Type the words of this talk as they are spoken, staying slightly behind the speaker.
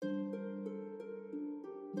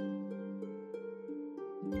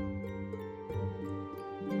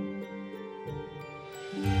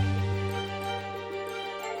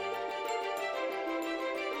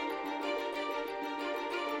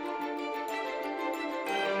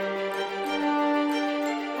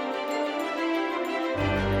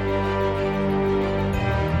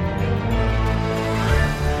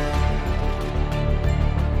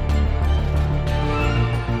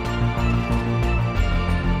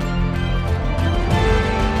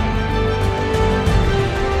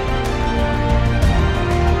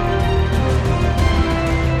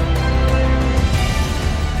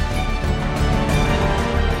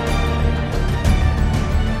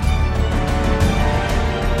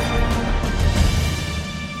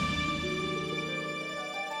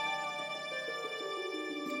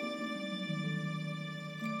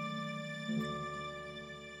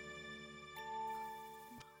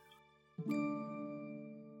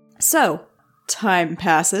So, time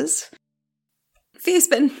passes. V's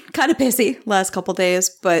been kind of busy last couple days,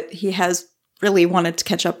 but he has really wanted to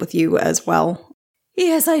catch up with you as well. He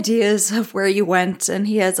has ideas of where you went, and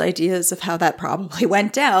he has ideas of how that probably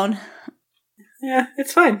went down. Yeah,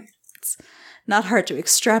 it's fine. It's not hard to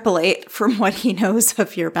extrapolate from what he knows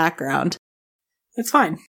of your background. It's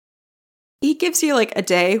fine. He gives you like a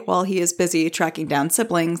day while he is busy tracking down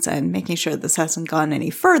siblings and making sure this hasn't gone any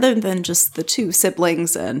further than just the 2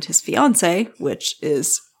 siblings and his fiancée, which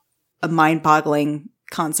is a mind-boggling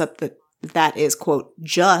concept that is, quote,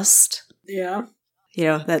 just. Yeah. You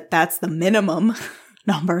know, that's the minimum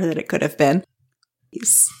number that it could have been.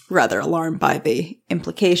 He's rather alarmed by the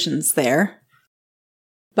implications there.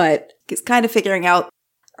 But he's kind of figuring out,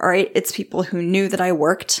 all right, it's people who knew that I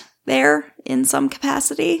worked there in some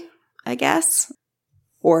capacity, I guess.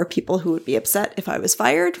 Or people who would be upset if I was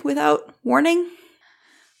fired without warning.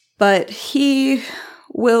 But he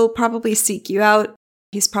will probably seek you out.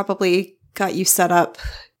 He's probably got you set up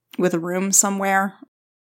with a room somewhere.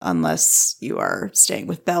 Unless you are staying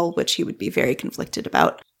with Belle, which he would be very conflicted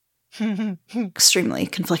about. Extremely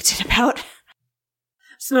conflicted about.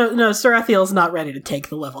 So, no, Sarathiel's not ready to take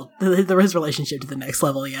his relationship to the next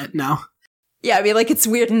level yet, no. Yeah, I mean, like, it's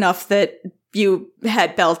weird enough that you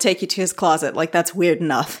had Belle take you to his closet. Like, that's weird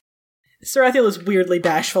enough. Sarathiel is weirdly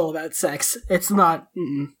bashful about sex. It's not...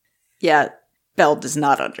 Yeah, Belle does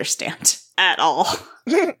not understand at all.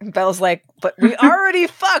 Belle's like, but we already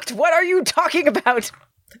fucked! What are you talking about?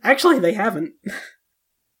 Actually, they haven't.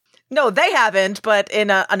 No, they haven't, but in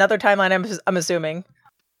another timeline, I'm assuming.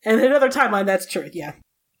 And another timeline, that's true, yeah.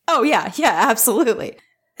 Oh, yeah, absolutely.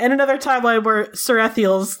 And another timeline where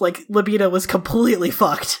Sarathiel's, like, libido was completely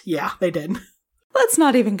fucked. Yeah, they did. Let's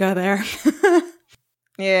not even go there.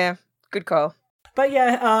 Yeah, good call. But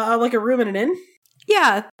yeah, like a room in an inn?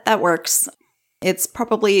 Yeah, that works. It's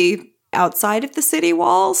probably outside of the city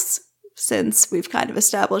walls, since we've kind of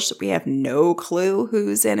established that we have no clue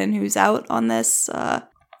who's in and who's out on this. Yeah,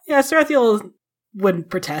 Sarathiel wouldn't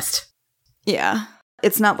protest. Yeah.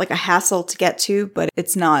 It's not like a hassle to get to, but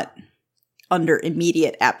it's not under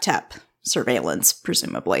immediate APTAP surveillance,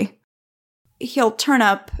 presumably. He'll turn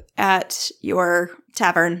up at your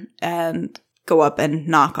tavern and go up and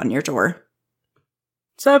knock on your door.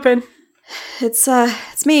 It's open.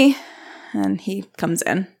 It's me. And he comes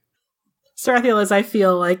in. Sarathiel is, I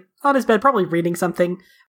feel like, on his bed, probably reading something.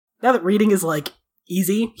 Now that reading is, like,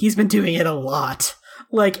 easy, he's been doing it a lot.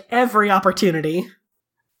 Like, every opportunity.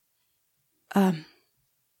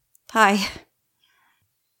 Hi.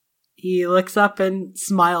 He looks up and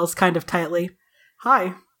smiles kind of tightly.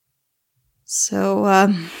 Hi. So,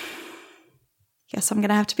 guess I'm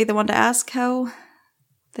gonna have to be the one to ask how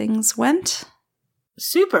things went?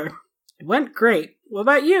 Super. It went great. What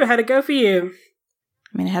about you? How'd it go for you?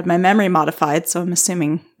 I mean, I had my memory modified, so I'm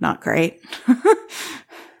assuming not great.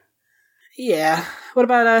 Yeah. What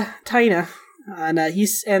about, Taina? And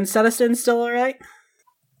Celestine still alright?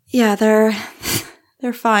 Yeah,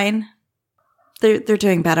 they're fine. They're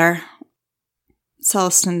doing better.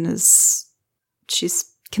 Celestine she's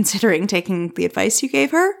considering taking the advice you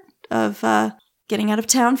gave her of, getting out of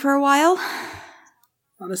town for a while.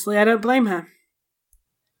 Honestly, I don't blame her.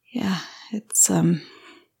 Yeah, it's,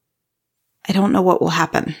 I don't know what will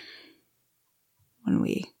happen when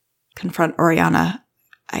we confront Oriana.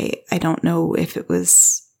 I don't know if it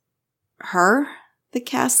was her that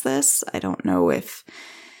cast this. I don't know if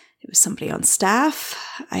it was somebody on staff.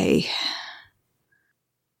 I'm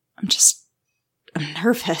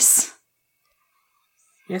nervous.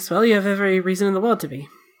 Yes, well, you have every reason in the world to be.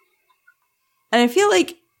 And I feel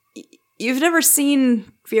like you've never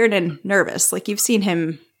seen Viernan nervous. Like, you've seen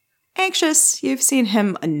him anxious, you've seen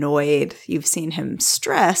him annoyed, you've seen him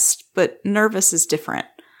stressed, but nervous is different.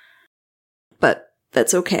 But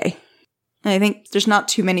that's okay. And I think there's not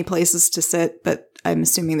too many places to sit, but I'm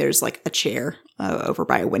assuming there's like a chair over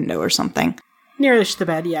by a window or something. Nearish the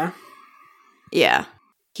bed, yeah. Yeah.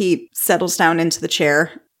 He settles down into the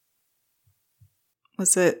chair.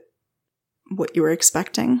 Was it what you were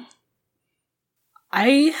expecting?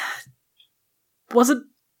 I wasn't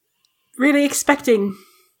really expecting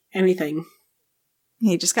anything.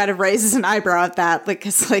 He just kind of raises an eyebrow at that,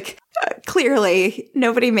 because, clearly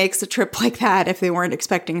nobody makes a trip like that if they weren't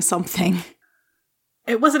expecting something.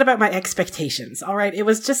 It wasn't about my expectations, alright? It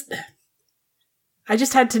was just... I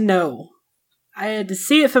just had to know. I had to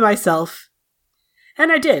see it for myself.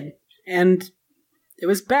 And I did. And it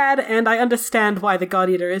was bad, and I understand why the God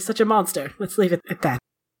Eater is such a monster. Let's leave it at that.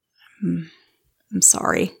 I'm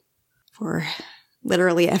sorry for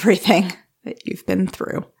literally everything that you've been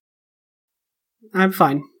through. I'm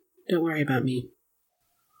fine. Don't worry about me.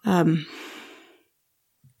 He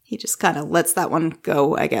just kind of lets that one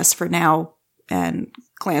go, I guess, for now, and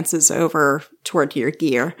glances over toward your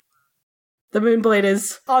gear. The Moonblade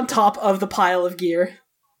is on top of the pile of gear,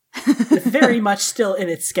 very much still in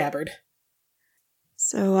its scabbard.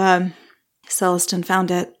 So, Celestin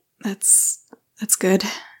found it. That's good.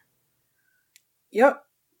 Yep.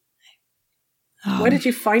 Where did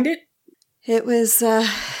you find it? It was, it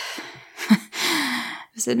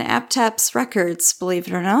was in Aptap's records, believe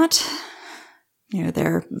it or not. Near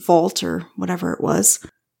their vault or whatever it was.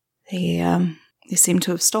 They seem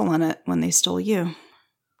to have stolen it when they stole you.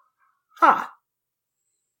 Huh.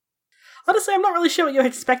 Honestly, I'm not really sure what you're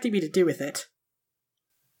expecting me to do with it.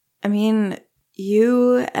 I mean,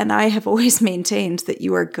 you and I have always maintained that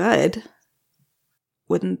you are good.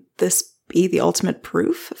 Wouldn't this be the ultimate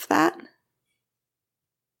proof of that?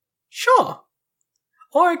 Sure.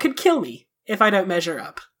 Or it could kill me if I don't measure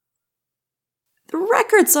up. The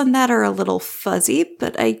records on that are a little fuzzy,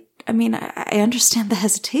 but I understand the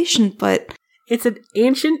hesitation, but... It's an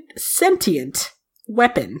ancient, sentient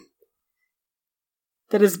weapon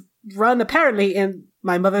that has run apparently in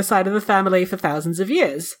my mother's side of the family for thousands of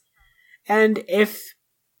years. And if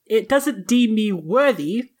it doesn't deem me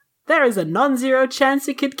worthy, there is a non-zero chance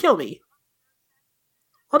it could kill me.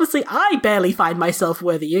 Honestly, I barely find myself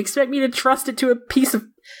worthy. You expect me to trust it to a piece of...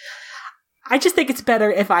 I just think it's better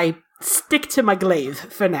if I stick to my glaive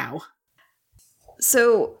for now.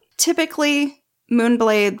 So, typically,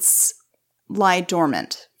 Moonblades lie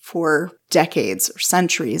dormant for decades or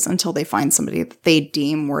centuries until they find somebody that they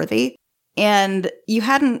deem worthy. And you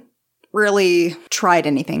hadn't really tried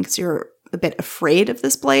anything because you're a bit afraid of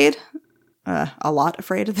this blade. A lot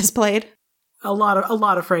afraid of this blade. A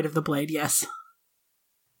lot afraid of the blade, yes.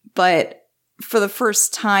 But for the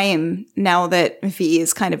first time, now that V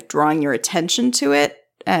is kind of drawing your attention to it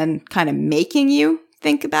and kind of making you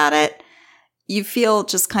think about it, you feel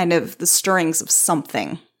just kind of the stirrings of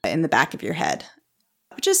something in the back of your head,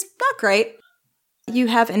 which is not great. You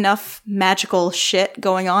have enough magical shit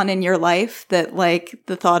going on in your life that, like,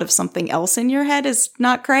 the thought of something else in your head is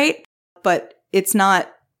not great, but it's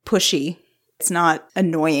not pushy. It's not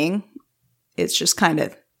annoying. It's just kind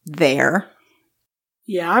of there.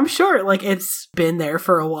 Yeah, I'm sure, like, it's been there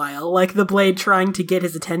for a while, like the blade trying to get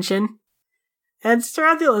his attention. And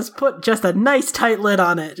Sarathiel has put just a nice tight lid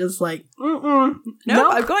on it, just like, nope,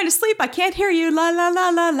 I'm going to sleep, I can't hear you, la la la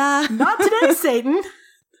la la. Not today, Satan.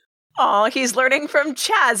 Aw, he's learning from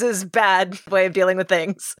Chaz's bad way of dealing with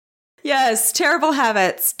things. Yes, terrible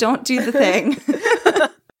habits, don't do the thing.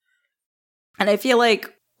 And I feel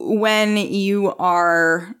like when you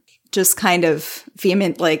are just kind of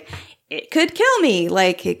vehement, like, it could kill me,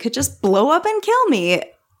 like, it could just blow up and kill me,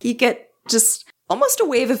 you get just almost a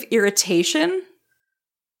wave of irritation.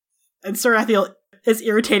 And Sarathiel is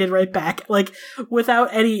irritated right back. Like, without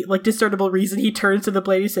any, like, discernible reason, he turns to the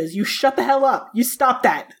blade and says, "You shut the hell up! You stop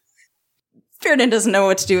that!" Fëanor doesn't know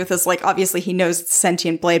what to do with this. Like, obviously he knows it's a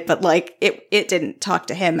sentient blade, but, like, it didn't talk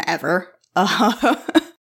to him ever.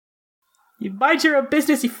 You mind your own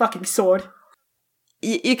business, you fucking sword.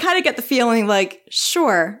 You kind of get the feeling like,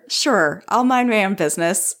 sure, I'll mind my own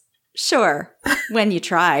business. Sure, when you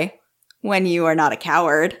try. When you are not a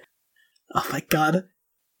coward. Oh my god.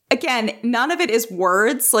 Again, none of it is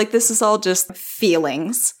words. Like, this is all just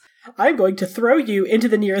feelings. I'm going to throw you into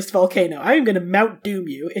the nearest volcano. I'm going to Mount Doom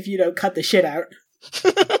you if you don't cut the shit out.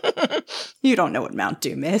 You don't know what Mount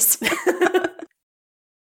Doom is.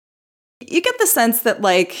 You get the sense that,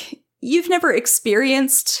 like, you've never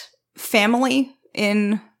experienced family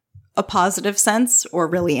in a positive sense, or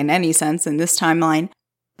really in any sense in this timeline,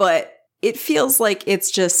 but it feels like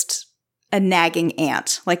it's just a nagging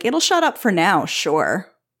ant. Like, it'll shut up for now,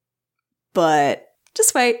 sure. But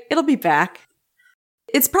just wait, it'll be back.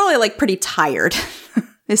 It's probably, like, pretty tired,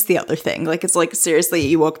 is the other thing. Like, it's like, seriously,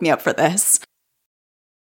 you woke me up for this.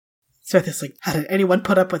 So it's like, how did anyone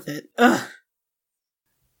put up with it? Ugh.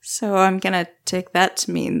 So I'm gonna take that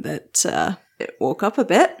to mean that it woke up a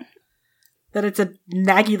bit. That it's a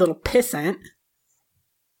naggy little pissant.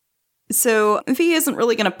 So V isn't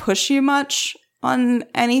really gonna push you much on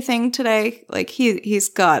anything today. Like, he's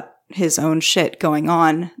got his own shit going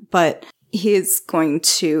on, but he's going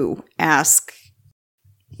to ask,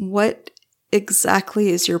 what exactly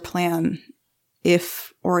is your plan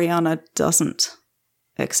if Oriana doesn't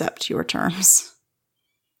accept your terms?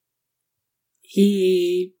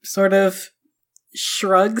 He sort of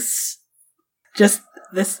shrugs, just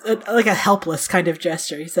this, like a helpless kind of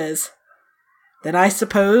gesture. He says, "Then I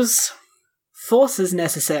suppose force is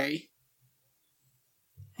necessary."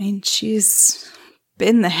 I mean, she's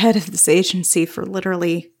been the head of this agency for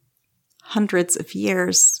literally hundreds of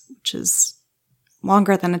years, which is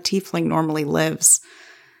longer than a tiefling normally lives.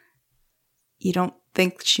 You don't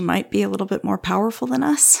think she might be a little bit more powerful than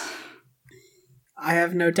us? I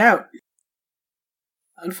have no doubt.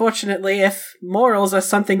 Unfortunately, if morals are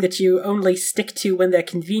something that you only stick to when they're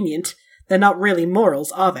convenient, they're not really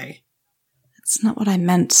morals, are they? That's not what I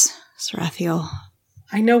meant, Sarathiel.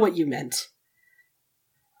 I know what you meant.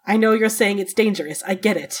 I know you're saying it's dangerous, I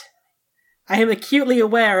get it. I am acutely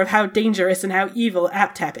aware of how dangerous and how evil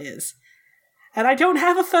APTAP is. And I don't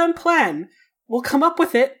have a firm plan. We'll come up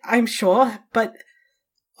with it, I'm sure, but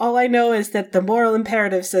all I know is that the moral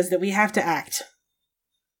imperative says that we have to act.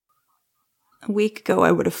 A week ago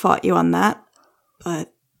I would have fought you on that,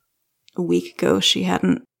 but a week ago she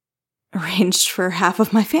hadn't arranged for half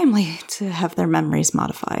of my family to have their memories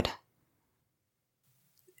modified.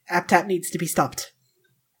 APTAP needs to be stopped.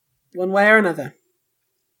 One way or another.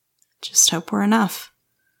 Just hope we're enough.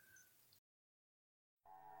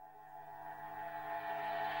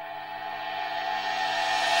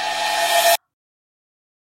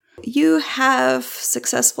 You have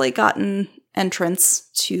successfully gotten entrance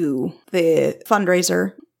to the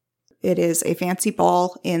fundraiser. It is a fancy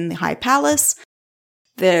ball in the High Palace.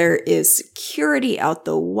 There is security out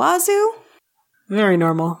the wazoo. Very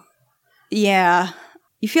normal. Yeah.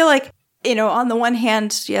 You feel like, on the one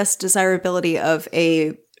hand, yes, desirability of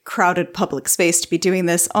a crowded public space to be doing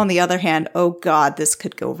this. On the other hand, oh god, this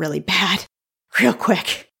could go really bad real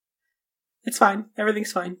quick. It's fine.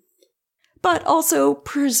 Everything's fine. But also,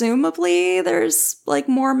 presumably, there's,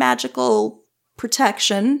 more magical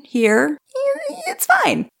protection here. It's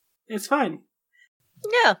fine. It's fine.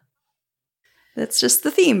 Yeah. That's just the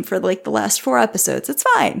theme for, the last 4 episodes. It's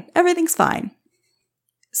fine. Everything's fine.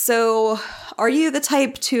 So, are you the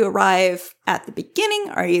type to arrive at the beginning?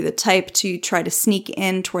 Are you the type to try to sneak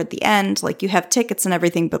in toward the end? You have tickets and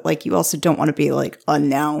everything, but, you also don't want to be,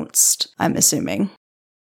 announced, I'm assuming.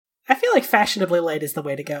 I feel like fashionably late is the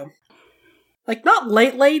way to go. Not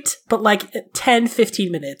late, but 10, 15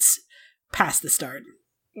 minutes past the start.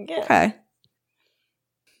 Yeah. Okay.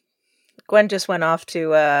 Gwen just went off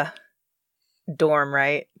to dorm,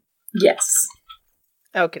 right? Yes.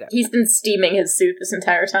 Okay. He's been steaming his suit this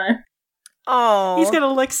entire time. Oh. He's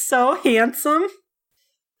gonna look so handsome.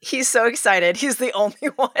 He's so excited. He's the only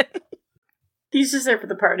one. He's just there for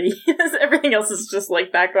the party. Everything else is just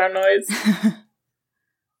background noise.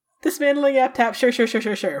 Dismantling APTAP,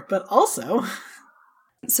 sure. But also...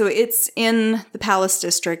 So it's in the Palace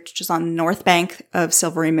District, which is on the north bank of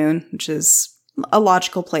Silvery Moon, which is a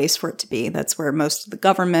logical place for it to be. That's where most of the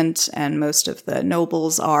government and most of the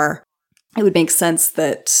nobles are. It would make sense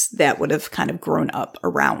that that would have kind of grown up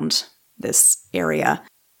around this area.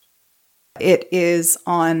 It is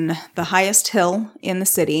on the highest hill in the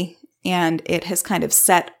city, and it has kind of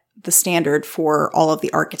set the standard for all of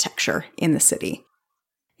the architecture in the city.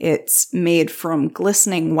 It's made from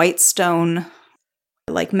glistening white stone.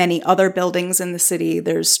 Like many other buildings in the city,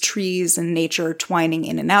 there's trees and nature twining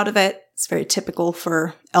in and out of it. It's very typical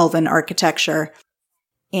for elven architecture.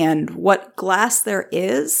 And what glass there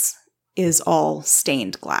is all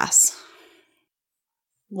stained glass.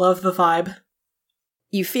 Love the vibe.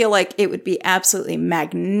 You feel like it would be absolutely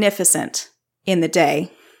magnificent in the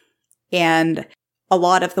day. And a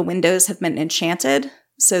lot of the windows have been enchanted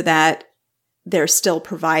so that they're still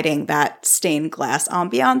providing that stained glass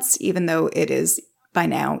ambiance, even though it is by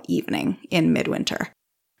now evening in midwinter.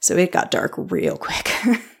 So it got dark real quick.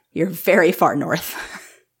 You're very far north.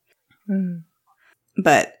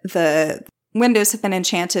 But the windows have been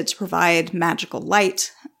enchanted to provide magical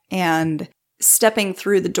light, and stepping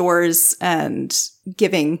through the doors and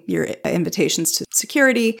giving your invitations to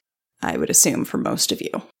security, I would assume for most of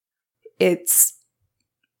you, it's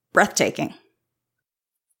breathtaking.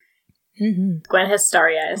 Mm-hmm. Gwen has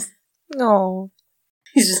starry eyes. No.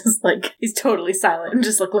 He's just he's totally silent and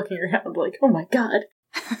just looking around oh my god.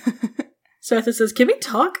 So Arthur says, can we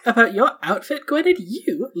talk about your outfit, Gwynedd?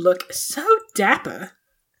 You look so dapper.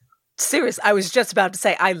 Serious, I was just about to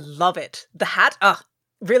say, I love it. The hat,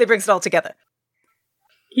 really brings it all together.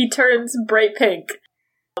 He turns bright pink,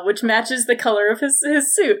 which matches the color of his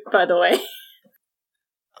suit, by the way.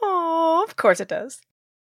 Oh, of course it does.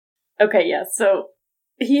 Okay, yeah, so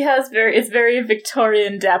he has it's very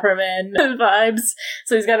Victorian dapper man vibes.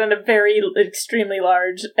 So he's got on a very extremely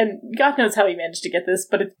large, and God knows how he managed to get this,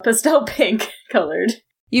 but it's pastel pink colored.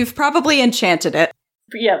 You've probably enchanted it.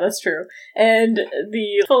 But yeah, that's true. And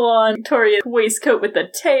the full-on Victorian waistcoat with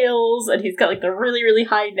the tails, and he's got the really, really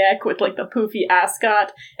high neck with the poofy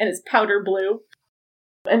ascot, and it's powder blue.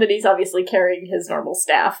 And then he's obviously carrying his normal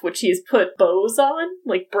staff, which he's put bows on,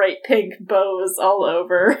 bright pink bows all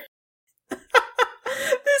over.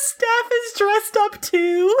 The staff is dressed up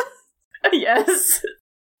too. Yes.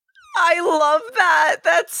 I love that.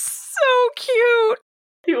 That's so cute.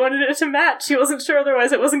 He wanted it to match. He wasn't sure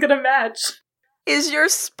otherwise it wasn't going to match. Is your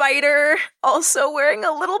spider also wearing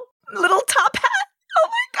a little top hat? Oh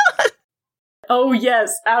my god. Oh,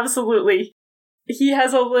 yes, absolutely. He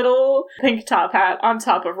has a little pink top hat on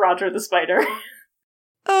top of Roger the spider.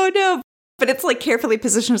 Oh no. But it's like carefully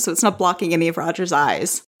positioned so it's not blocking any of Roger's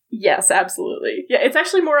eyes. Yes, absolutely. Yeah, it's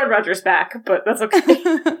actually more on Roger's back, but that's okay.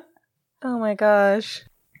 Oh my gosh.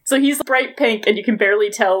 So he's bright pink, and you can barely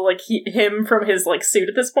tell, like, him from his, like, suit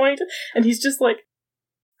at this point. And he's just like,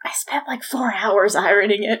 I spent, like, 4 hours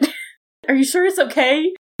ironing it. Are you sure it's okay?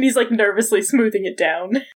 And he's, like, nervously smoothing it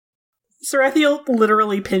down. Sarathiel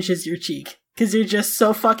literally pinches your cheek, because you're just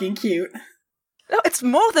so fucking cute. No, it's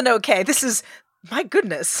more than okay. This is, my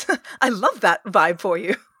goodness. I love that vibe for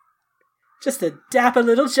you. Just a dapper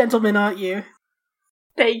little gentleman, aren't you?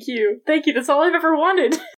 Thank you. Thank you. That's all I've ever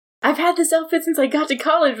wanted. I've had this outfit since I got to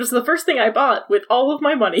college. It was the first thing I bought with all of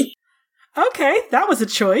my money. Okay, that was a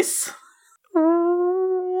choice.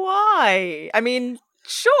 Why? I mean,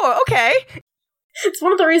 sure, okay. It's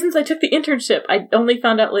one of the reasons I took the internship. I only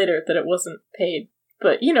found out later that it wasn't paid.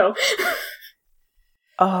 But, you know.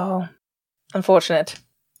 Oh, unfortunate.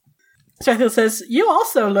 Sarathiel says, you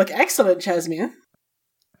also look excellent, Chasmia.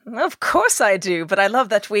 Of course I do, but I love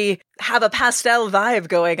that we have a pastel vibe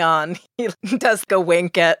going on. He does go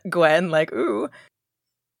wink at Gwen, like, ooh.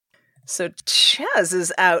 So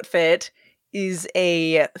Chaz's outfit is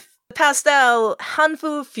a pastel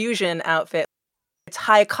Hanfu fusion outfit. It's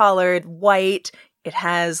high-collared, white, it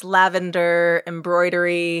has lavender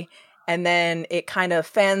embroidery, and then it kind of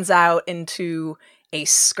fans out into a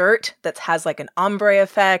skirt that has like an ombre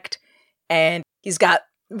effect, and he's got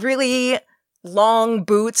really long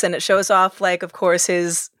boots, and it shows off, like, of course,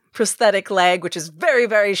 his prosthetic leg, which is very,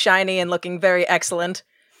 very shiny and looking very excellent.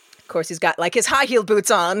 Of course, he's got, like, his high-heel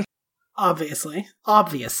boots on. Obviously.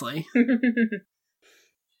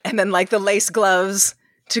 And then, like, the lace gloves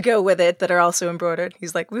to go with it that are also embroidered.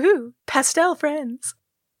 He's like, woohoo, pastel friends.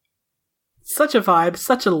 Such a vibe,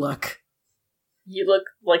 such a look. You look,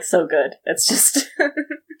 like, so good. It's just...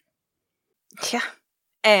 Yeah.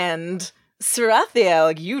 And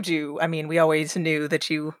Sarathiel, you do. I mean, we always knew that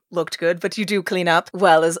you looked good, but you do clean up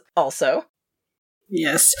well as also.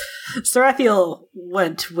 Yes. Sarathiel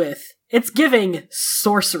went with, it's giving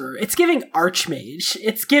sorcerer. It's giving archmage.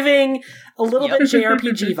 It's giving a little bit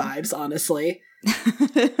JRPG vibes, honestly.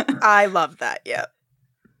 I love that, yeah.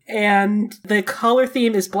 And the color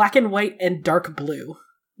theme is black and white and dark blue.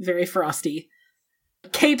 Very frosty.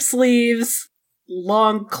 Cape sleeves,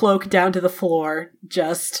 long cloak down to the floor,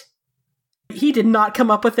 just... He did not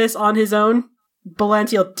come up with this on his own.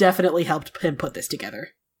 Belantiel definitely helped him put this together.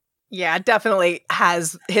 Yeah, it definitely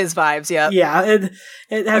has his vibes, yeah. Yeah,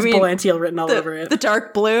 it has Belantiel written all over it. The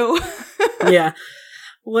dark blue. Yeah.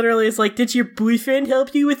 Literally, it's like, did your boyfriend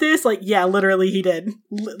help you with this? Like, yeah, literally he did.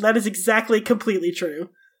 That is exactly completely true.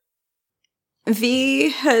 V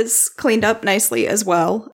has cleaned up nicely as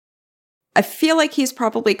well. I feel like he's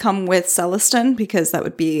probably come with Celestin because that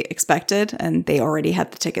would be expected, and they already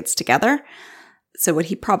had the tickets together. So what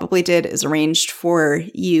he probably did is arranged for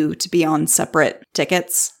you to be on separate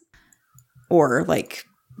tickets, or like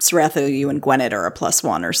Sarathiel, you and Gwyneth are a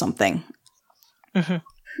 +1 or something. Mm-hmm.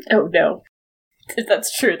 Oh no.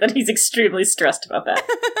 That's true, that he's extremely stressed about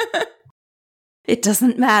that. It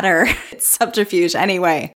doesn't matter. It's subterfuge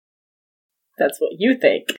anyway. That's what you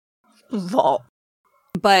think. Lol.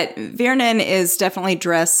 But Viernan is definitely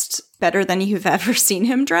dressed better than you've ever seen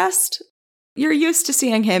him dressed. You're used to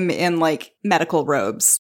seeing him in, like, medical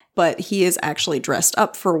robes, but he is actually dressed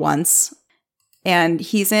up for once. And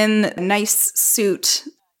he's in a nice suit.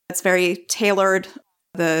 It's very tailored.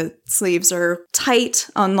 The sleeves are tight,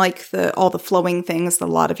 unlike all the flowing things that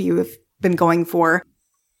a lot of you have been going for,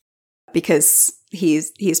 because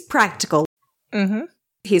he's practical. Mm-hmm.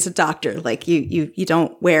 He's a doctor. Like, you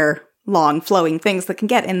don't wear long flowing things that can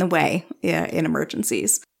get in the way in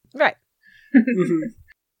emergencies. Right.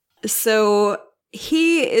 So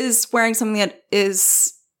he is wearing something that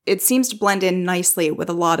it seems to blend in nicely with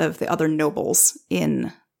a lot of the other nobles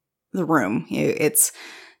in the room. It's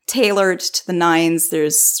tailored to the nines.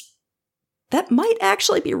 That might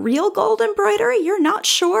actually be real gold embroidery. You're not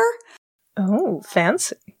sure? Oh,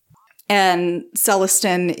 fancy. And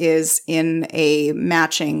Celestin is in a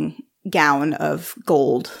matching gown of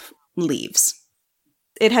gold leaves.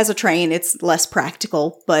 It has a train. It's less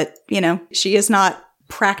practical, but, she is not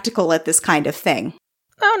practical at this kind of thing.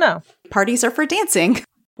 Oh, no. Parties are for dancing.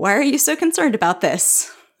 Why are you so concerned about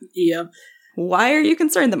this? Yeah. Why are you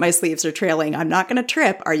concerned that my sleeves are trailing? I'm not going to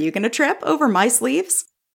trip. Are you going to trip over my sleeves?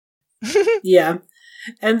 Yeah.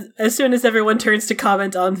 And as soon as everyone turns to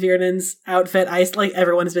comment on Viernan's outfit, like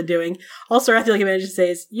everyone has been doing, all Sarathiel manages to say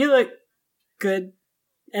is, "You look good."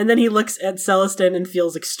 And then he looks at Celestin and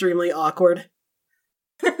feels extremely awkward.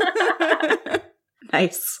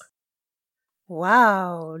 Nice.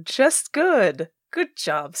 Wow, just good. Good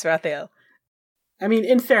job, Sarathiel. I mean,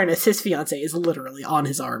 in fairness, his fiancée is literally on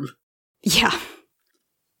his arm. Yeah.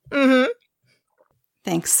 Mm-hmm.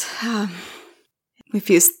 Thanks. We've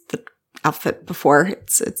used the outfit before.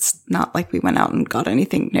 It's not like we went out and got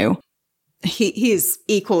anything new. He's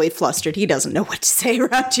equally flustered. He doesn't know what to say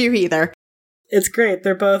around you either. It's great.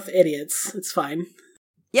 They're both idiots. It's fine.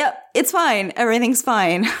 Yep, it's fine. Everything's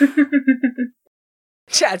fine.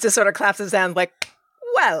 Chad just sort of claps his hands like,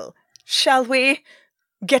 well, shall we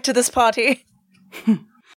get to this party?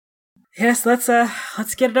 Yes, let's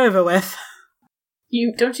get it over with.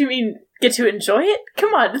 Don't you mean get to enjoy it?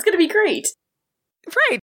 Come on, it's gonna be great.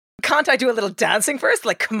 Right. Can't I do a little dancing first?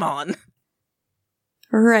 Like, come on.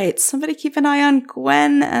 Right, somebody keep an eye on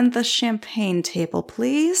Gwen and the champagne table,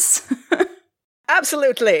 please.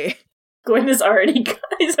 Absolutely. Gwen is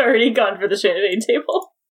he's already gone for the champagne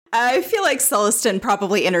table. I feel like Celestin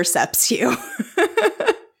probably intercepts you.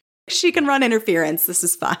 She can run interference. This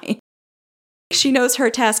is fine. She knows her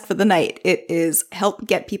task for the night. It is help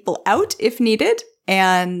get people out if needed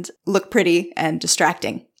and look pretty and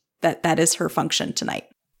distracting. That is her function tonight.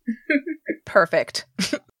 Perfect.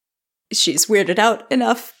 She's weirded out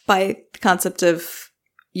enough by the concept of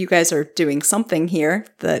you guys are doing something here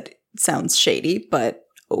that sounds shady, but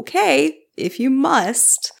okay, if you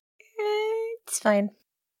must. It's fine.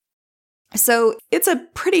 So it's a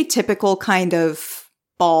pretty typical kind of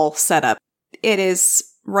ball setup. It is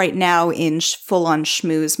right now in full-on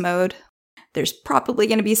schmooze mode. There's probably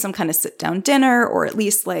going to be some kind of sit-down dinner or at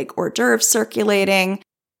least like hors d'oeuvres circulating.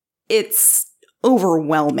 It's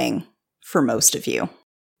overwhelming for most of you.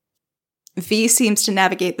 V seems to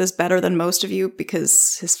navigate this better than most of you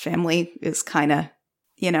because his family is kind of,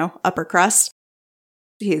 upper crust.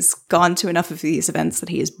 He's gone to enough of these events that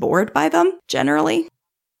he is bored by them, generally.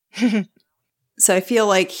 So I feel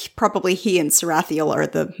like probably he and Sarathiel are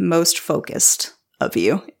the most focused of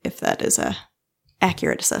you, if that is a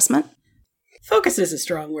accurate assessment. Focus is a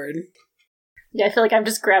strong word. Yeah, I feel like I'm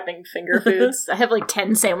just grabbing finger foods. I have like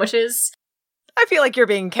 10 sandwiches. I feel like you're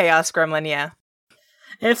being Chaos Gremlin, yeah.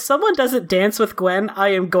 If someone doesn't dance with Gwen, I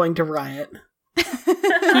am going to riot.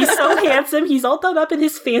 He's so handsome, he's all done up in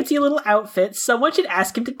his fancy little outfit. Someone should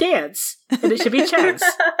ask him to dance. And it should be Chaz.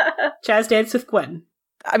 Chaz dance with Gwen.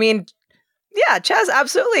 I mean, yeah, Chaz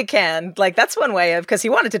absolutely can. Like, that's one way of, because he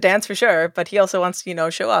wanted to dance for sure, but he also wants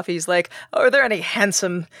to, show off. He's like, oh, are there any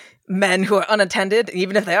handsome men who are unattended?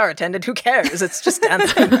 Even if they are attended, who cares? It's just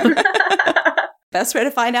dancing. Best way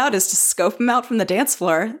to find out is to scope him out from the dance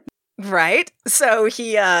floor. Right? So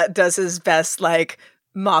he does his best,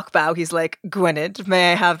 mock bow. He's like, Gwynedd,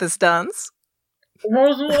 may I have this dance?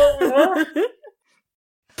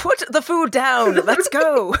 Put the food down. Let's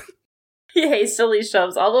go. He hastily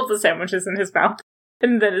shoves all of the sandwiches in his mouth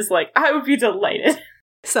and then is like, I would be delighted.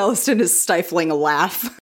 Celestin is stifling a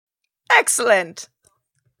laugh. Excellent.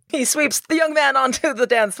 He sweeps the young man onto the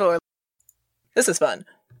dance floor. This is fun.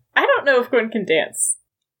 I don't know if Gwen can dance.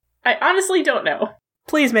 I honestly don't know.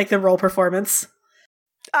 Please make the role performance.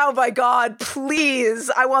 Oh my god, please.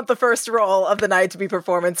 I want the first role of the night to be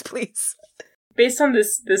performance, please. Based on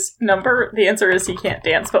this number, the answer is he can't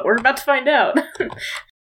dance, but we're about to find out.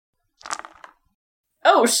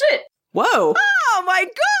 Oh, shit! Whoa! Oh my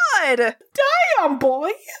god! Damn,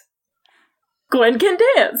 boy! Gwen can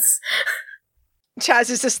dance! Chaz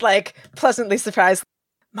is just, pleasantly surprised.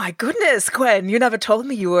 My goodness, Gwen, you never told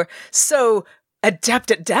me you were so adept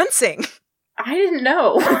at dancing. I didn't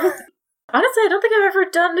know. Honestly, I don't think I've ever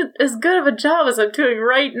done as good of a job as I'm doing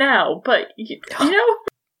right now, but,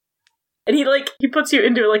 And he puts you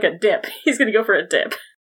into, a dip. He's gonna go for a dip.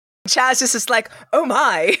 Chaz is just like, oh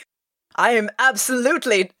my, I am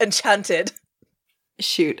absolutely enchanted.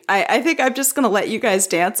 Shoot, I think I'm just gonna let you guys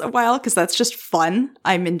dance a while, because that's just fun.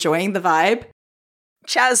 I'm enjoying the vibe.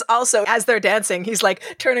 Chaz also, as they're dancing, he's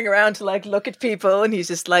turning around to look at people, and he's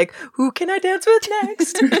just like, who can I dance with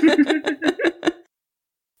next?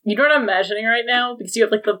 You know what I'm imagining right now? Because you have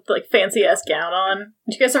the fancy ass gown on.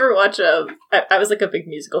 Did you guys ever watch I was a big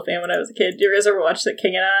musical fan when I was a kid. Did you guys ever watch The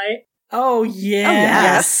King and I? Oh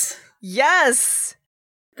yes. Yes.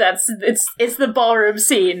 It's the ballroom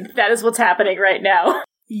scene. That is what's happening right now.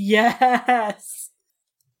 Yes.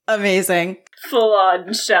 Amazing. Full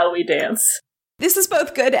on, shall we dance? This is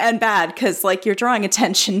both good and bad, because, you're drawing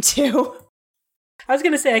attention to I was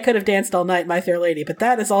going to say I could have danced all night, My Fair Lady, but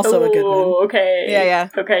that is also a good one. Okay. Yeah.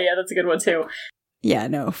 Okay, yeah, that's a good one too. Yeah,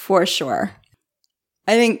 no, for sure.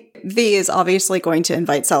 I think V is obviously going to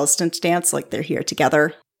invite Celestin to dance, like they're here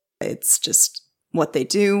together. It's just what they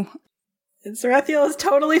do. And Sarathiel is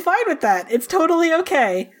totally fine with that. It's totally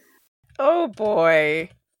okay. Oh boy.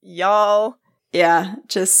 Y'all. Yeah,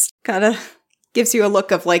 just kind of gives you a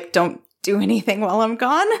look of like, don't do anything while I'm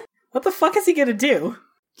gone. What the fuck is he going to do?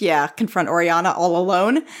 Yeah, confront Oriana all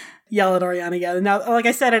alone. Yell at Oriana again. Now, like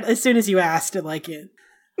I said, as soon as you asked, like it.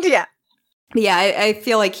 Yeah. Yeah, I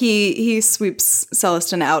feel like he sweeps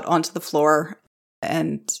Celestin out onto the floor,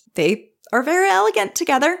 and they are very elegant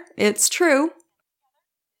together. It's true.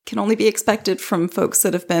 Can only be expected from folks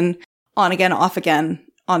that have been on again, off again,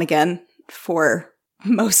 on again for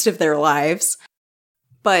most of their lives.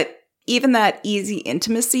 But even that easy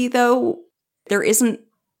intimacy, though, there isn't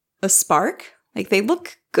a spark. Like, they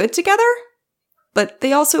look good together, but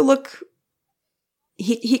they also look...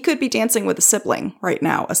 He could be dancing with a sibling right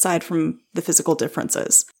now, aside from the physical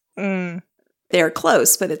differences. Mm. They're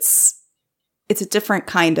close, but it's a different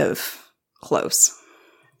kind of close.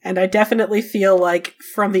 And I definitely feel like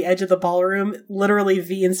from the edge of the ballroom, literally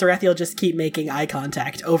V and Sarathiel just keep making eye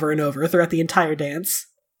contact over and over throughout the entire dance.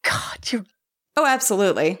 God, you... Oh,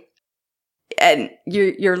 absolutely. And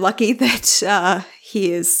you're lucky that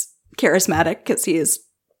he is charismatic, because he is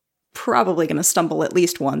probably going to stumble at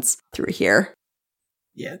least once through here.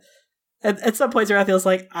 Yeah. At some point, Sarathiel's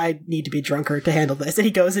like, I need to be drunker to handle this. And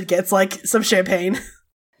he goes and gets, like, some champagne.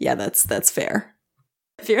 Yeah, that's fair.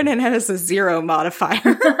 Fiernan has a 0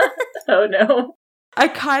 modifier. Oh no. I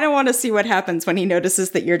kind of want to see what happens when he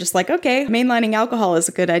notices that you're just like, okay, mainlining alcohol is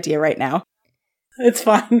a good idea right now. It's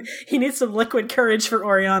fine. He needs some liquid courage for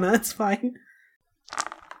Oriana. It's fine.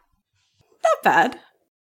 Not bad.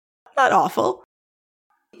 Not awful.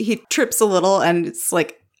 He trips a little, and it's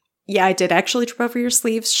like, yeah, I did actually trip over your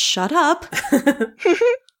sleeves. Shut up.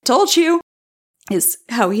 Told you, is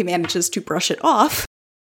how he manages to brush it off.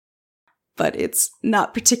 But it's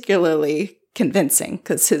not particularly convincing,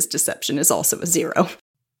 because his deception is also a 0.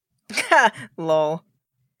 Lol.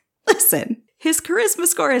 Listen, his charisma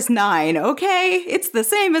score is 9, okay? It's the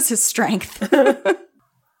same as his strength.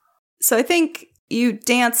 So I think you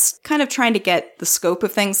dance kind of trying to get the scope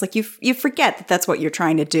of things. Like, you forget that that's what you're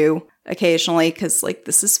trying to do occasionally, because, like,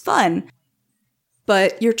 this is fun.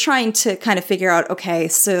 But you're trying to kind of figure out, okay,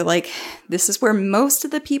 so, like, this is where most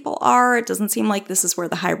of the people are. It doesn't seem like this is where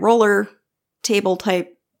the high roller table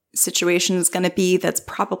type situation is going to be. That's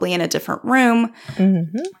probably in a different room.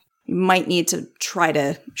 Mm-hmm. You might need to try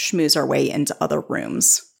to schmooze our way into other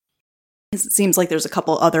rooms. It seems like there's a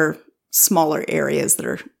couple other smaller areas that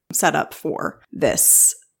are set up for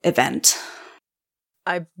this event.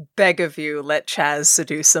 I beg of you, let Chaz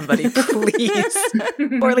seduce somebody, please.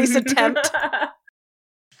 Or at least attempt.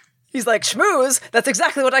 He's like, schmooze, that's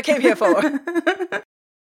exactly what I came here for.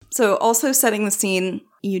 So also setting the scene,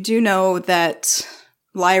 you do know that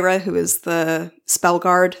Lyra, who is the spell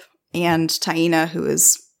guard, and Taina, who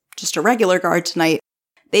is just a regular guard tonight,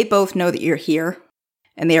 they both know that you're here.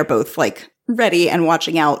 And they are both, like, ready and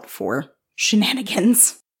watching out for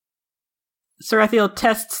shenanigans. Sarathiel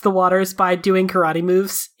tests the waters by doing karate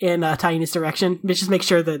moves in Taina's direction. Just make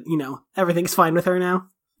sure that, everything's fine with her now.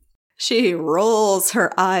 She rolls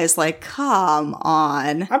her eyes like, come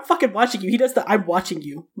on. I'm fucking watching you. He does the I'm watching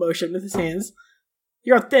you motion with his hands.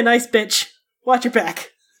 You're a thin ice bitch. Watch your back.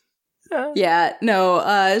 Yeah,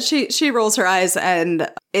 no, she rolls her eyes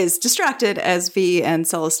and is distracted as V and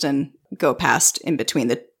Celestin go past in between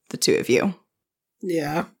the two of you.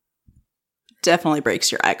 Yeah. Definitely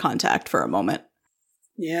breaks your eye contact for a moment.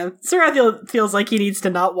 Yeah. Sarathiel feels like he needs to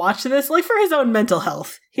not watch this, like, for his own mental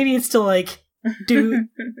health. He needs to, like, do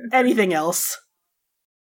anything else.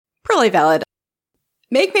 Probably valid.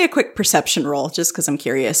 Make me a quick perception roll, just because I'm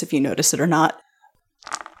curious if you notice it or not.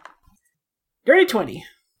 Dirty 20.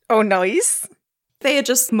 Oh, nice. They had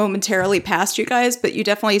just momentarily passed you guys, but you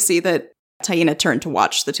definitely see that Taina turned to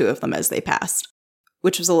watch the two of them as they passed,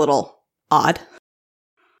 which was a little odd.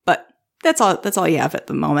 But that's all you have at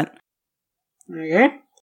the moment. Okay.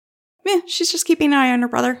 Yeah, she's just keeping an eye on her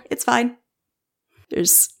brother. It's fine.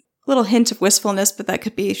 There's a little hint of wistfulness, but that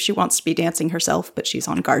could be if she wants to be dancing herself, but she's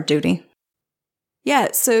on guard duty. Yeah,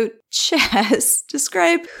 so Chaz,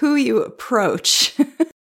 describe who you approach.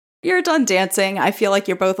 You're done dancing. I feel like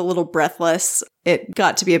you're both a little breathless. It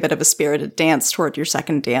got to be a bit of a spirited dance toward your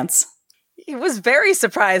second dance. He was very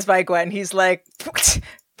surprised by Gwen. He's like,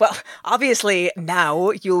 well, obviously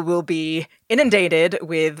now you will be inundated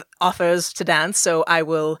with offers to dance, so I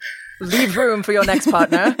will leave room for your next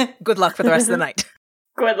partner. Good luck for the rest of the night.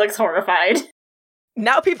 Gwen looks horrified.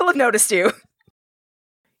 Now people have noticed you.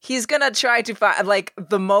 He's gonna try to find, like,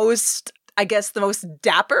 the most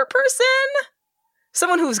dapper person?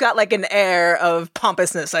 Someone who's got, like, an air of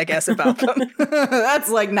pompousness, I guess, about them. That's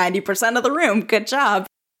like 90% of the room. Good job.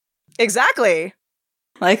 Exactly.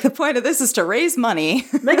 Like, the point of this is to raise money.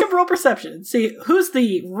 Make him roll perception. See, who's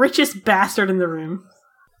the richest bastard in the room?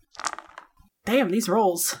 Damn, these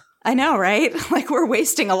rolls. I know, right? Like, we're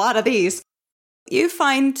wasting a lot of these. You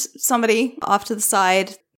find somebody off to the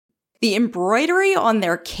side. The embroidery on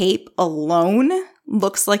their cape alone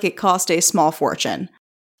looks like it cost a small fortune.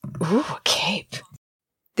 Ooh, a cape.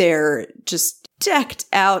 They're just decked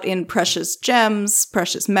out in precious gems,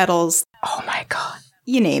 precious metals. Oh my god.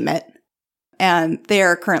 You name it. And they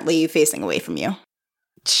are currently facing away from you.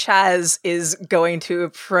 Chaz is going to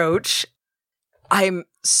approach. I'm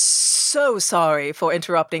so sorry for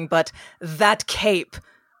interrupting, but that cape.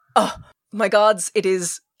 Oh, my gods, it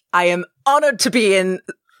is. I am honored to be in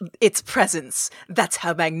its presence. That's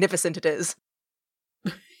how magnificent it is.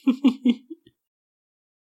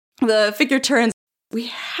 The figure turns. We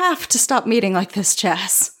have to stop meeting like this,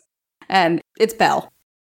 Chaz. And it's Belle.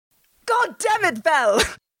 God damn it, Belle!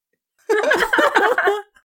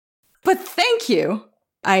 But thank you.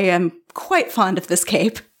 I am quite fond of this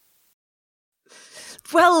cape.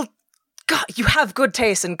 Well, God, you have good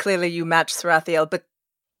taste, and clearly you match Sarathiel, but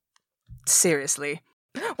seriously,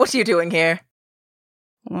 what are you doing here?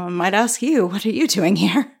 Well, I might ask you, what are you doing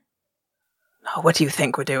here? Oh, what do you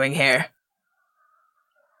think we're doing here?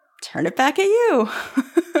 Turn it back at you.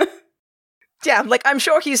 Yeah, like, I'm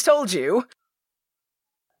sure he's told you.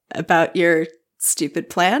 About your stupid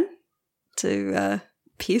plan to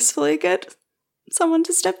peacefully get someone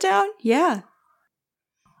to step down? Yeah.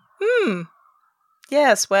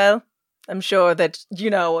 Yes, well, I'm sure that, you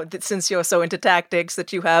know, that since you're so into tactics,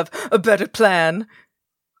 that you have a better plan.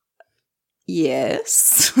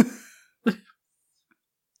 Yes.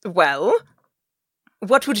 Well,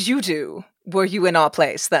 what would you do were you in our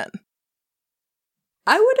place then?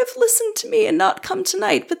 I would have listened to me and not come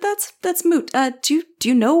tonight, but that's moot. Do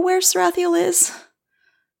you know where Sarathiel is?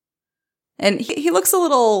 And he looks a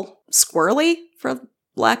little squirrely, for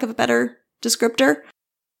lack of a better descriptor.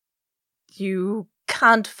 You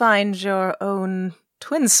can't find your own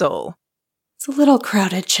twin soul. It's a little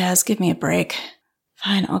crowded, Chaz. Give me a break.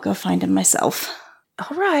 Fine, I'll go find him myself.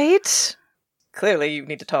 All right. Clearly you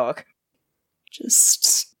need to talk.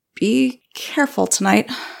 Just be careful tonight.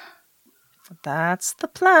 That's the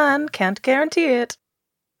plan. Can't guarantee it.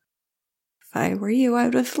 If I were you, I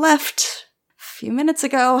would have left a few minutes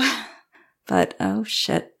ago. But, oh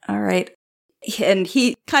shit. All right. And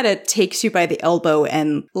he kind of takes you by the elbow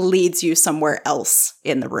and leads you somewhere else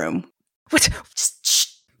in the room. What? Just shh.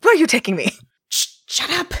 Where are you taking me?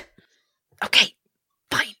 Shut up. Okay,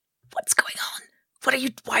 fine. What's going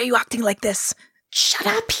on? Why are you acting like this? Shut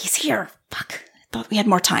up. He's here. Fuck. I thought we had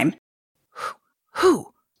more time.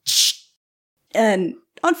 Who? Shh. And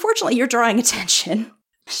unfortunately, you're drawing attention.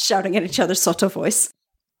 Shouting at each other sotto voice.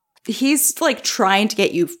 He's like trying to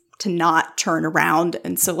get you to not turn around.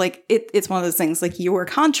 And so like it's one of those things like you were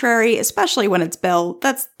contrary, especially when it's Belle.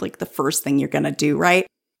 That's like the first thing you're going to do, right?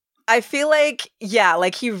 I feel like, yeah,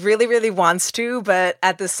 like he really, really wants to, but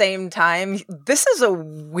at the same time, this is a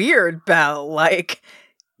weird Belle. Like,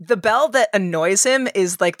 the Belle that annoys him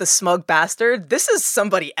is like the smug bastard. This is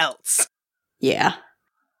somebody else. Yeah.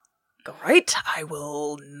 All right, I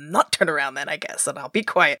will not turn around then, I guess, and I'll be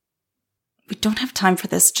quiet. We don't have time for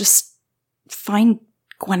this. Just find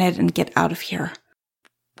Gwynedd and get out of here.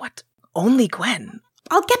 What? Only Gwen?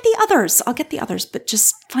 I'll get the others, but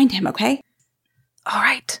just find him, okay? All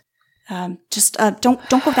right. Just don't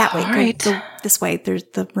go that way. All right. Go this way. There's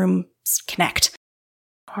the rooms connect.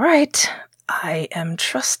 All right. I am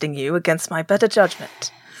trusting you against my better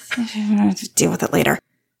judgment. Deal with it later.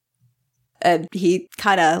 And he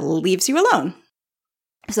kind of leaves you alone.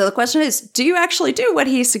 So the question is, do you actually do what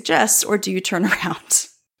he suggests, or do you turn around?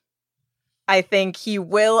 I think he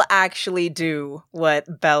will actually do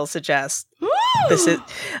what Belle suggests. This is,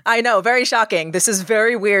 I know, very shocking. This is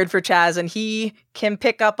very weird for Chaz, and he can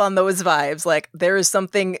pick up on those vibes. Like, there is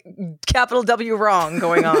something capital W wrong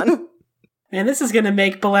going on. Man, this is going to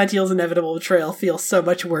make Belantiel's inevitable betrayal feel so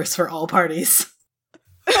much worse for all parties.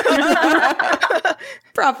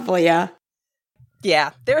 Probably, yeah.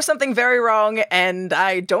 Yeah, there's something very wrong, and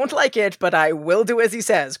I don't like it, but I will do as he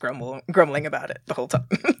says, grumbling about it the whole time.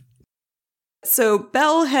 So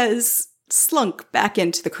Belle has slunk back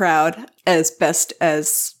into the crowd as best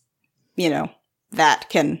as, that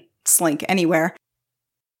can slink anywhere.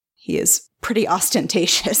 He is pretty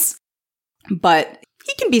ostentatious, but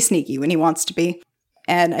he can be sneaky when he wants to be.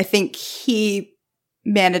 And I think he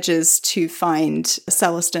manages to find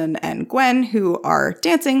Celestin and Gwen, who are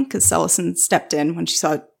dancing, because Celestin stepped in when she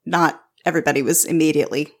saw not everybody was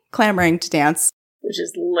immediately clamoring to dance. Which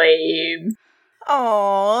is lame.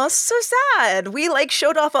 Aw, so sad. We,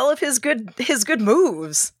 showed off all of his good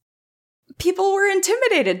moves. People were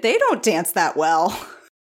intimidated. They don't dance that well.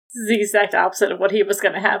 This is the exact opposite of what he was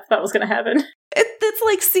going to have. Thought was going to happen. It's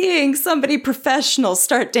like seeing somebody professional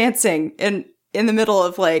start dancing in the middle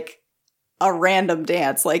of, a random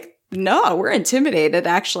dance. No, we're intimidated,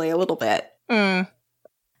 actually, a little bit. Mm.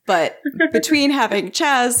 But between having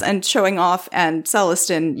Chaz and showing off and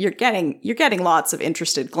Celestin, you're getting lots of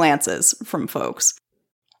interested glances from folks.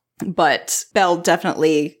 But Belle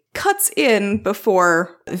definitely cuts in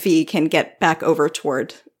before V can get back over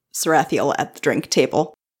toward Sarathiel at the drink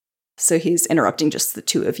table. So he's interrupting just the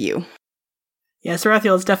two of you. Yeah,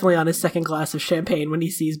 Sarathiel is definitely on his second glass of champagne when he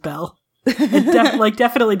sees Belle. It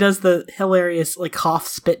definitely does the hilarious cough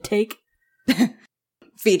spit take.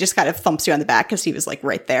 V just kind of thumps you on the back because he was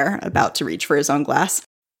right there, about to reach for his own glass.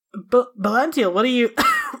 Belantiel, what are you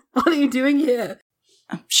what are you doing here?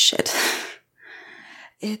 Oh, shit.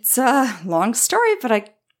 It's a long story, but I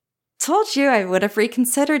told you I would have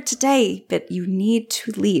reconsidered today, but you need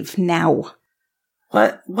to leave now.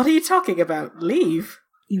 What are you talking about? Leave?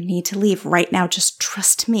 You need to leave right now. Just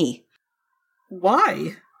trust me.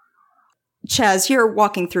 Why? Chaz, you're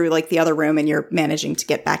walking through the other room and you're managing to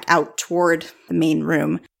get back out toward the main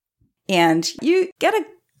room. And you get a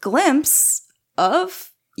glimpse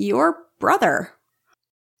of your brother.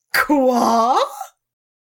 Qua?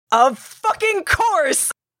 Of fucking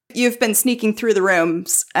course! You've been sneaking through the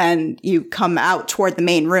rooms and you come out toward the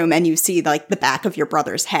main room and you see the back of your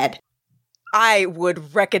brother's head. I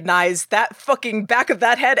would recognize that fucking back of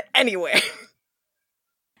that head anyway.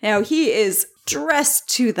 Now, he is dressed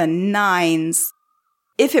to the nines.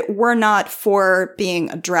 If it were not for being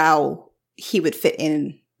a drow, he would fit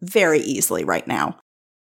in very easily right now.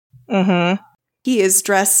 Mm-hmm. He is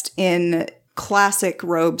dressed in classic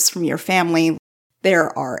robes from your family.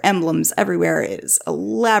 There are emblems everywhere. It is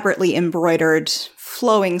elaborately embroidered,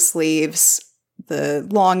 flowing sleeves. The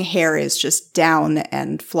long hair is just down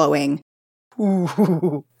and flowing.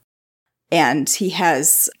 Ooh. And he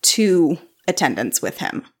has two attendants with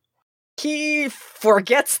him. He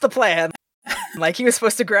forgets the plan. He was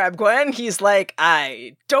supposed to grab Gwen. He's like,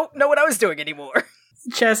 I don't know what I was doing anymore.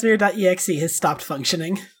 Chasmere.exe has stopped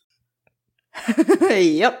functioning.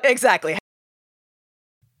 Yep. Exactly.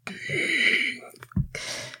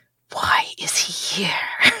 Why is he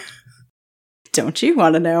here? Don't you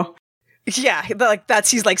want to know? Yeah,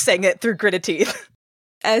 he's saying it through gritted teeth.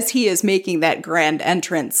 As he is making that grand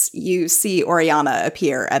entrance, you see Oriana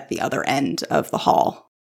appear at the other end of the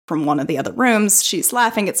hall from one of the other rooms. She's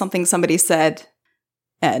laughing at something somebody said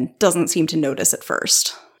and doesn't seem to notice at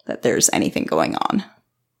first that there's anything going on.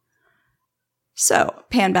 So,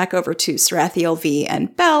 pan back over to Sarathiel, V,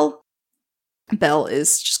 and Belle. Belle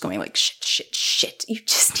is just going shit. You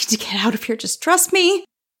just need to get out of here. Just trust me.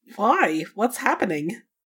 Why? What's happening?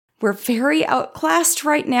 We're very outclassed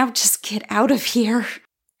right now. Just get out of here.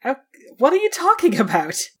 What are you talking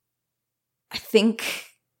about? I think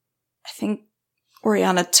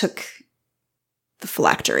Oriana took the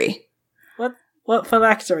phylactery. What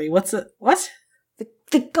phylactery? What's it? What?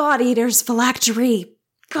 The God Eater's phylactery.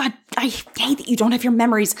 God, I hate that you don't have your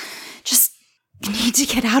memories. Just, you need to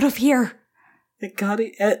get out of here. The God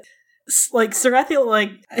Eater...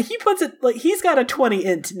 Sarathiel, he puts it, he's got a 20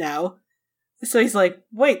 int now. So he's like,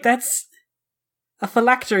 wait, that's a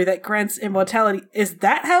phylactery that grants immortality. Is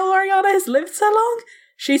that how Oriana has lived so long?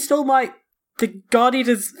 She stole the God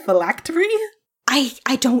Eater's phylactery?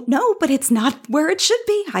 I don't know, but it's not where it should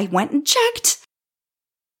be. I went and checked.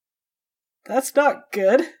 That's not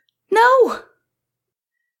good. No.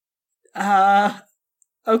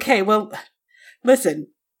 Okay, well, listen,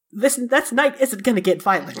 this night isn't gonna get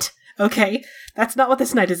violent, okay? That's not what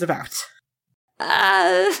this night is about.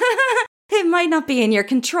 It might not be in your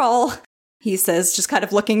control, he says, just kind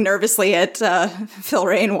of looking nervously at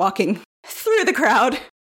Filrain walking through the crowd.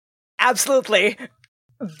 Absolutely.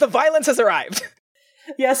 The violence has arrived.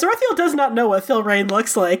 Yeah, Sarathiel does not know what Filrain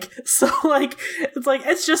looks like, so,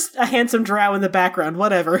 it's just a handsome drow in the background,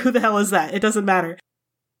 whatever, who the hell is that? It doesn't matter.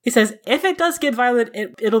 He says, if it does get violent,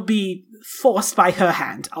 it'll be forced by her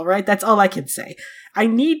hand, alright? That's all I can say. I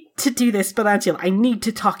need to do this, Belantiel. I need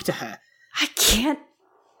to talk to her. I can't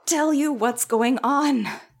tell you what's going on.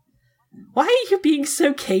 Why are you being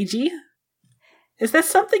so cagey? Is there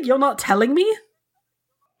something you're not telling me?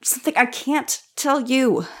 Something I can't tell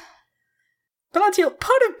you. Belantiel,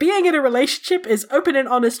 part of being in a relationship is open and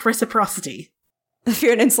honest reciprocity.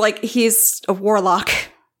 Fionin's like, he's a warlock.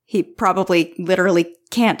 He probably literally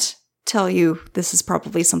can't tell you this is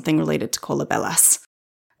probably something related to Colabellas.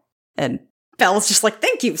 And Belle's just like,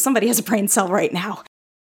 thank you, somebody has a brain cell right now.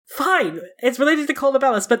 Fine, it's related to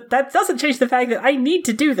Colabellas, but that doesn't change the fact that I need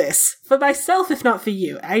to do this. For myself, if not for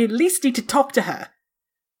you. I at least need to talk to her.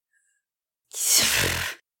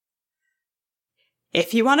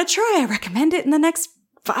 If you want to try, I recommend it in the next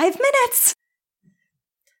 5 minutes.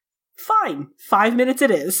 Fine, 5 minutes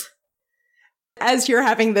it is. As you're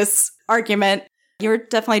having this argument, you're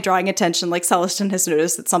definitely drawing attention. Like, Celestin has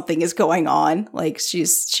noticed that something is going on. Like,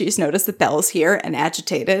 she's noticed that Belle's here and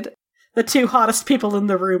agitated. The two hottest people in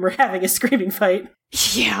the room are having a screaming fight.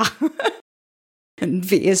 Yeah. And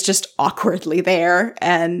V is just awkwardly there,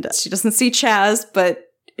 and she doesn't see Chaz, but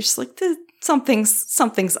she's like,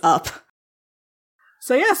 something's up.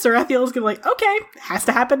 So yeah, Sarathiel's gonna like, okay, has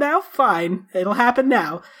to happen now? Fine, it'll happen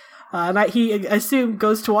now. He, I assume,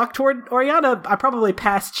 goes to walk toward Oriana. I probably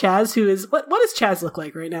passed Chaz, who is... What does Chaz look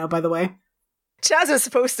like right now, by the way? Chaz is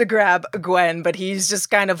supposed to grab Gwen, but he's just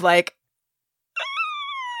kind of like...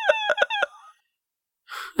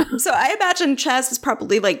 So I imagine Chaz is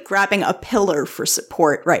probably, like, grabbing a pillar for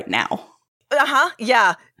support right now. Uh-huh,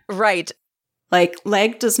 yeah, right. Like,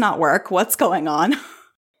 leg does not work. What's going on?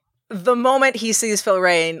 The moment he sees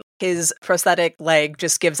Filrain, his prosthetic leg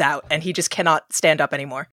just gives out, and he just cannot stand up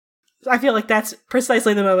anymore. I feel like that's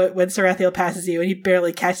precisely the moment when Sarathiel passes you and he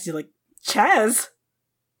barely catches you, like, Chaz?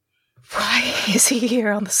 Why is he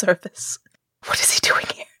here on the surface? What is he doing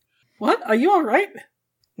here? What? Are you alright?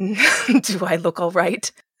 Do I look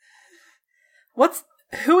alright?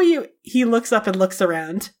 Who are you? He looks up and looks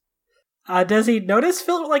around. Does he notice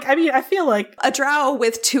Phil? Like, I mean, I feel like... A drow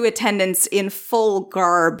with 2 attendants in full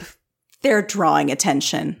garb, they're drawing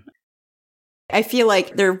attention. I feel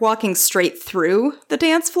like they're walking straight through the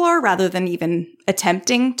dance floor rather than even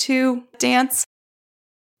attempting to dance.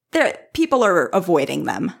 People are avoiding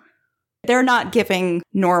them. They're not giving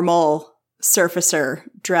normal surfacer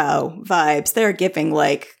drow vibes. They're giving,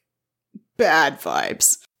 like, bad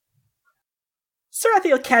vibes.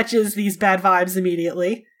 Sarathiel catches these bad vibes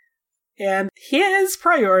immediately, and his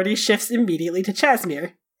priority shifts immediately to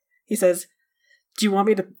Chasmere. He says, do you want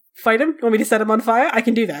me to fight him? You want me to set him on fire? I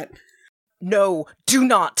can do that. No, do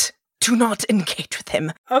not. Do not engage with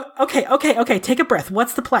him. Okay. Take a breath.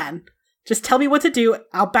 What's the plan? Just tell me what to do.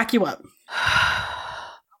 I'll back you up.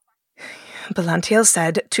 Belantiel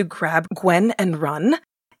said to grab Gwen and run,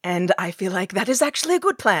 and I feel like that is actually a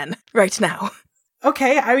good plan right now.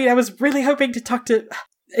 Okay, I mean, I was really hoping to talk to...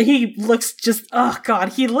 He looks just... Oh,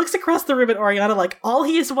 God. He looks across the room at Oriana like all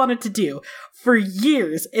he has wanted to do for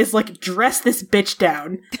years is, like, dress this bitch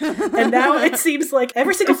down. And now it seems like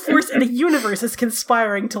every single force in the universe is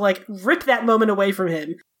conspiring to, like, rip that moment away from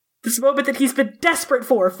him. This moment that he's been desperate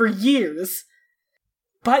for years.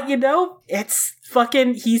 But, you know, it's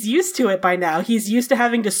fucking... He's used to it by now. He's used to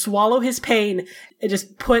having to swallow his pain and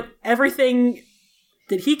just put everything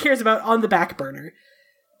that he cares about on the back burner.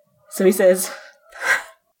 So he says,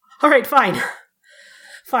 all right, fine.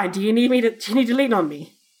 Fine, do you need to lean on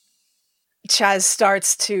me? Chaz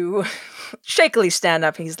starts to shakily stand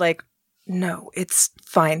up. He's like, no, it's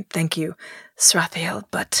fine, thank you, Sarathiel,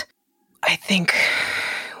 but I think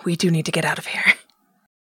we do need to get out of here.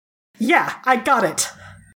 Yeah, I got it.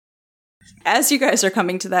 As you guys are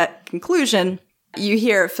coming to that conclusion, you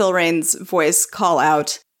hear Filrain's voice call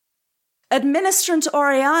out, Administrant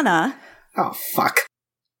Oriana. Oh, fuck.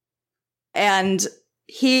 And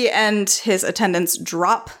he and his attendants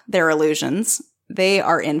drop their illusions. They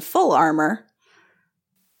are in full armor.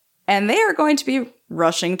 And they are going to be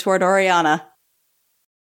rushing toward Oriana.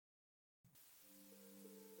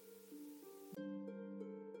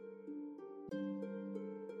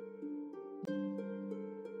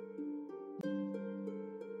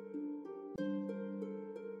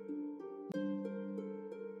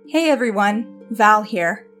 Hey everyone, Val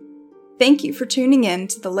here. Thank you for tuning in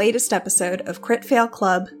to the latest episode of Crit Fail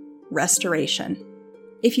Club, Restoration.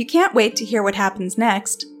 If you can't wait to hear what happens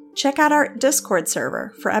next, check out our Discord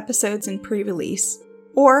server for episodes in pre-release,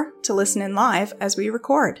 or to listen in live as we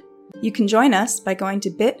record. You can join us by going to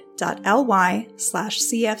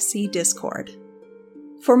bit.ly/CFCDiscord.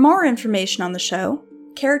 For more information on the show,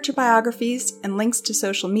 character biographies, and links to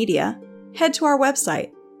social media, head to our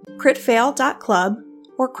website, critfail.club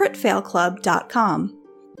or critfailclub.com.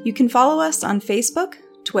 You can follow us on Facebook,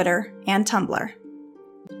 Twitter, and Tumblr.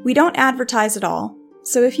 We don't advertise at all,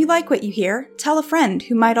 so if you like what you hear, tell a friend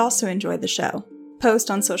who might also enjoy the show,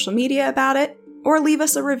 post on social media about it, or leave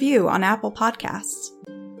us a review on Apple Podcasts.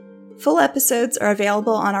 Full episodes are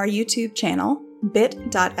available on our YouTube channel,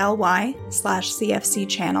 bit.ly/CFC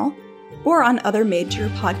channel or on other made-to-your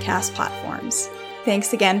podcast platforms.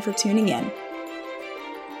 Thanks again for tuning in.